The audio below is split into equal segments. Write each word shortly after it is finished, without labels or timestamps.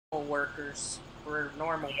workers. We're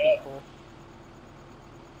normal people.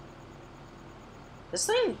 This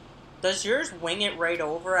thing, does yours wing it right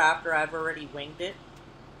over after I've already winged it?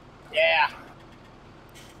 Yeah.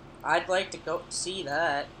 I'd like to go see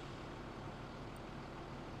that.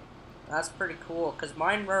 That's pretty cool, because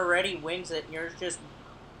mine already wings it, and yours just,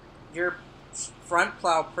 your front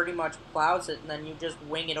plow pretty much plows it, and then you just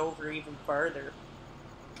wing it over even further.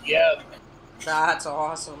 Yep. That's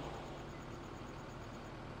awesome.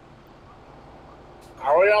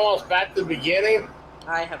 Are we almost back to the beginning?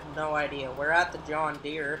 I have no idea. We're at the John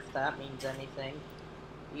Deere, if that means anything.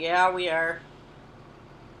 Yeah, we are.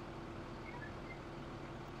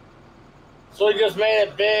 So we just made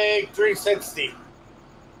a big 360.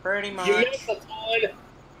 Pretty much. You missed a ton.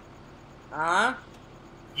 Huh?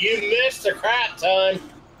 You missed a crap ton.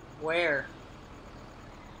 Where?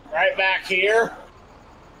 Right back here.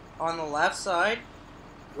 On the left side?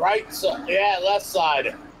 Right side. Yeah, left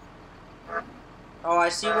side. Oh, I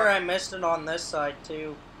see where I missed it on this side,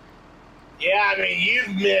 too. Yeah, I mean,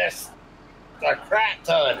 you missed a crap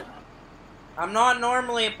ton. I'm not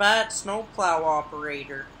normally a bad snowplow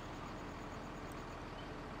operator.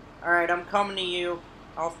 Alright, I'm coming to you.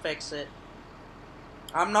 I'll fix it.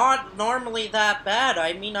 I'm not normally that bad.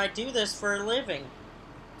 I mean, I do this for a living.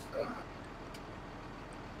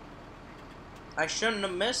 I shouldn't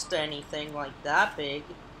have missed anything like that big.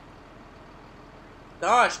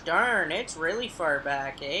 Gosh darn, it's really far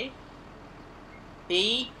back, eh?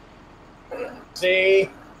 B? See?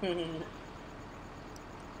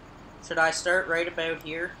 Should I start right about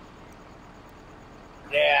here?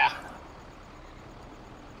 Yeah.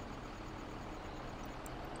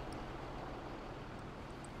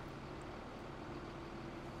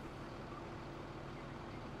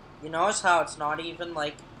 You notice how it's not even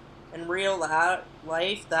like in real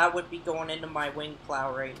life that would be going into my wing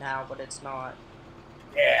plow right now, but it's not.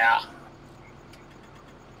 Yeah.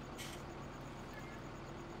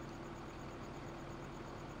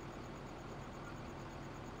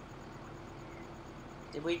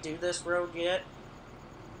 Did we do this road yet?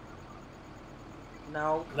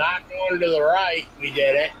 No. Not going to the right, we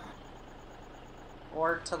did it.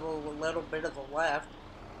 Or to the little bit of the left.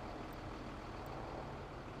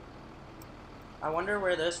 I wonder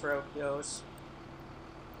where this road goes.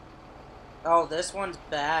 Oh, this one's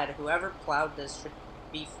bad. Whoever plowed this should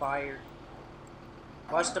be fired.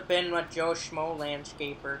 Must have been a Joe Schmo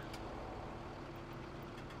landscaper.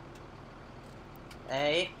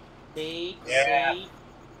 A, B, Yeah. C.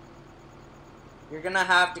 You're gonna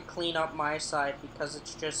have to clean up my side because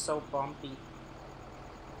it's just so bumpy.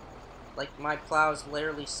 Like, my plow's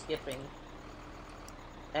literally skipping.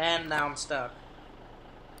 And now I'm stuck.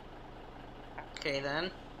 Okay,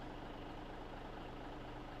 then.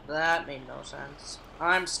 That made no sense.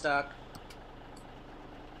 I'm stuck.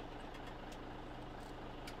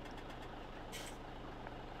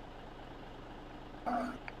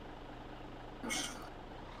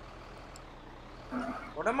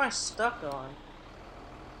 What am I stuck on?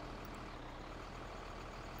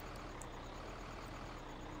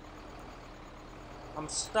 I'm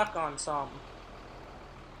stuck on something.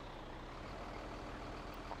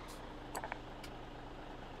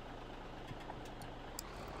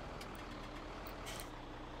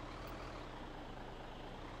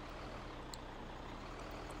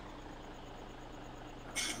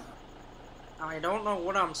 I don't know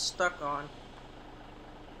what I'm stuck on.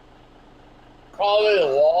 Probably the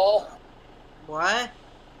wall. What?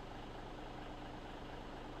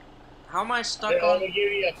 How am I stuck They on? only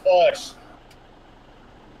give you a push.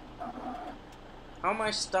 How am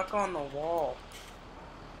I stuck on the wall?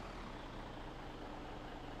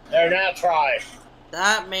 There, now try.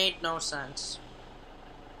 That made no sense.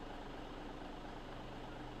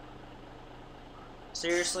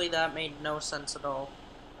 Seriously, that made no sense at all.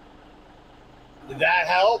 Did that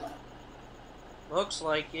help? Looks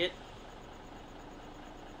like it.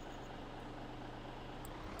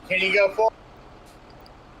 Can you go for?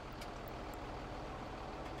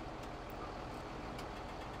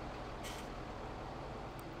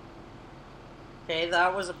 Okay,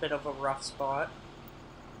 that was a bit of a rough spot.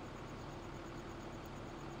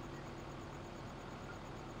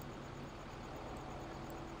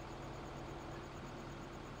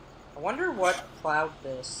 I wonder what plowed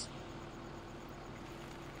this.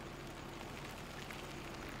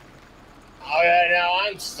 Oh yeah, now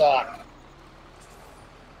I'm stuck.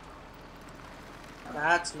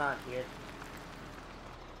 That's not good.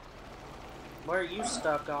 Where are you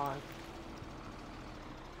stuck on?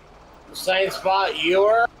 The same spot you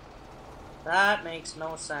were? That makes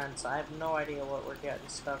no sense. I have no idea what we're getting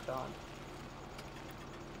stuck on.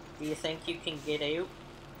 Do you think you can get out?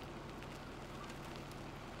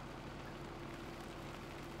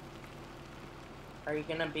 Are you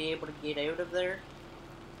gonna be able to get out of there?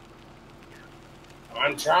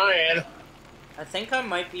 I'm trying. I think I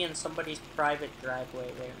might be in somebody's private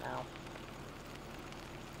driveway right now.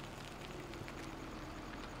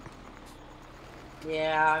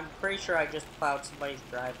 Yeah, I'm pretty sure I just plowed somebody's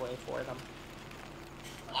driveway for them.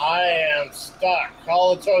 I am stuck.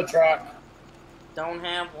 Call the tow truck. Don't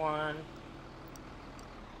have one.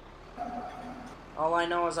 All I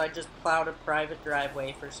know is I just plowed a private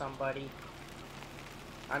driveway for somebody.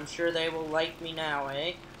 I'm sure they will like me now,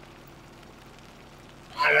 eh?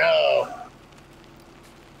 I know.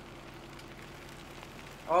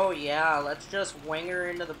 Oh yeah, let's just wing her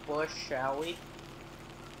into the bush, shall we?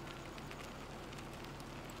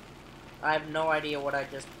 I have no idea what I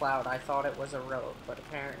just plowed. I thought it was a road, but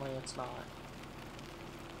apparently it's not.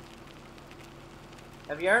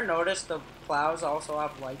 Have you ever noticed the plows also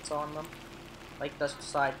have lights on them? Like the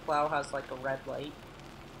side plow has like a red light.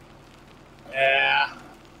 Yeah.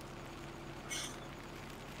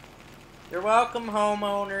 You're welcome,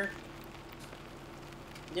 homeowner.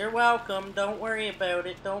 You're welcome. Don't worry about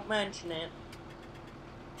it. Don't mention it.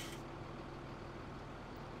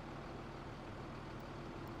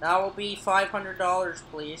 That will be $500,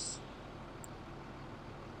 please.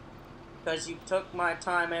 Because you took my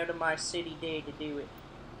time out of my city day to do it.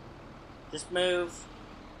 Just move.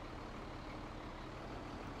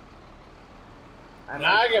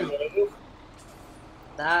 Now I can move.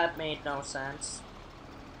 That made no sense.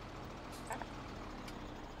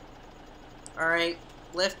 Alright,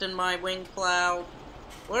 lifting my wing plow.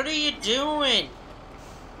 What are you doing?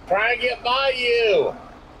 Try and get by you.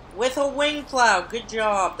 With a wing plow. Good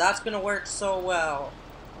job. That's gonna work so well.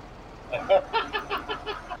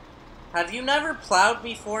 Have you never plowed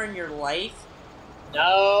before in your life?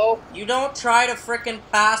 No. You don't try to frickin'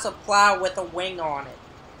 pass a plow with a wing on it.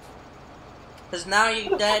 Cause now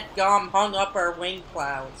you dead gum hung up our wing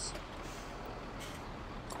plows.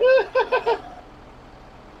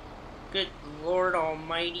 Good Lord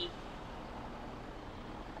Almighty.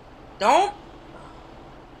 Don't!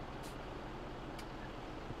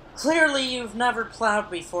 Clearly you've never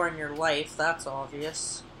plowed before in your life, that's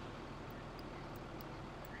obvious.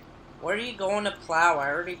 Where are you going to plow? I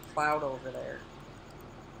already plowed over there.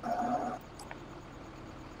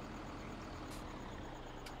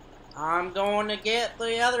 I'm going to get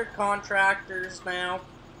the other contractors now.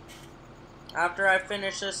 After I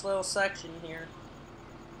finish this little section here.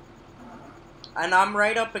 And I'm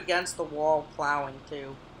right up against the wall plowing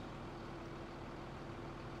too.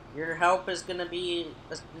 Your help is going to be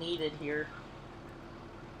needed here.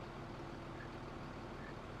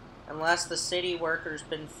 Unless the city worker's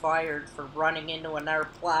been fired for running into another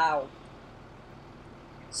plow.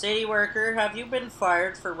 City worker, have you been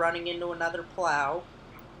fired for running into another plow?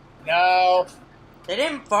 No. They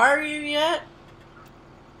didn't fire you yet?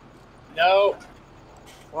 No.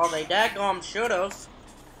 Well, they daggum should've.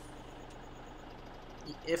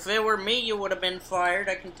 If it were me, you would have been fired,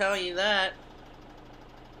 I can tell you that.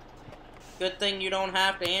 Good thing you don't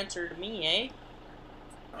have to answer to me, eh?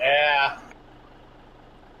 Yeah.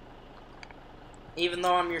 Even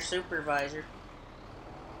though I'm your supervisor.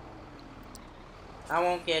 I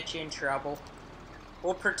won't get you in trouble.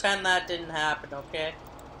 We'll pretend that didn't happen, okay?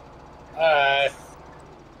 Alright.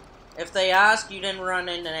 If they ask, you didn't run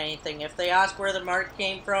into anything. If they ask where the mark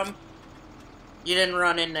came from, you didn't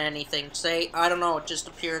run into anything. Say, I don't know, it just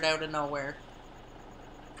appeared out of nowhere.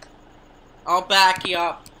 I'll back you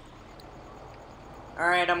up.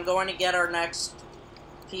 Alright, I'm going to get our next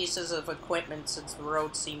pieces of equipment since the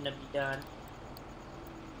roads seem to be done.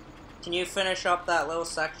 Can you finish up that little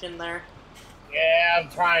section there? Yeah, I'm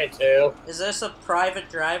trying to. Is this a private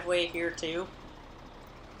driveway here too?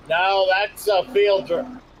 No, that's a field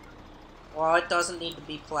drive. Well, it doesn't need to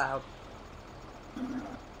be plowed.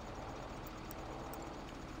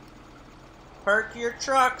 Park your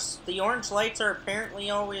trucks. The orange lights are apparently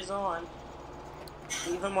always on.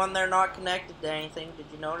 Even when they're not connected to anything. Did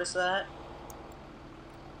you notice that?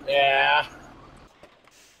 Yeah.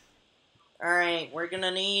 Alright, we're gonna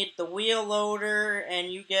need the wheel loader,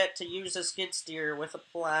 and you get to use a skid steer with a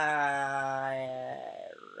plow.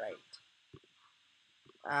 Right.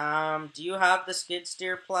 Do you have the skid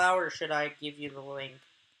steer plow, or should I give you the link?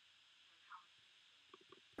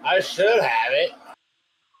 I should have it.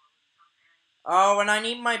 Oh, and I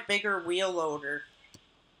need my bigger wheel loader.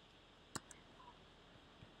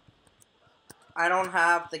 I don't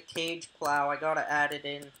have the cage plow. I gotta add it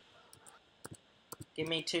in. Give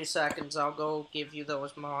me 2 seconds. I'll go give you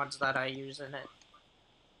those mods that I use in it.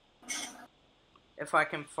 If I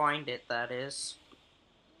can find it, that is.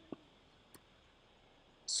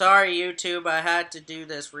 Sorry, YouTube. I had to do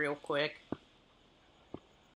this real quick.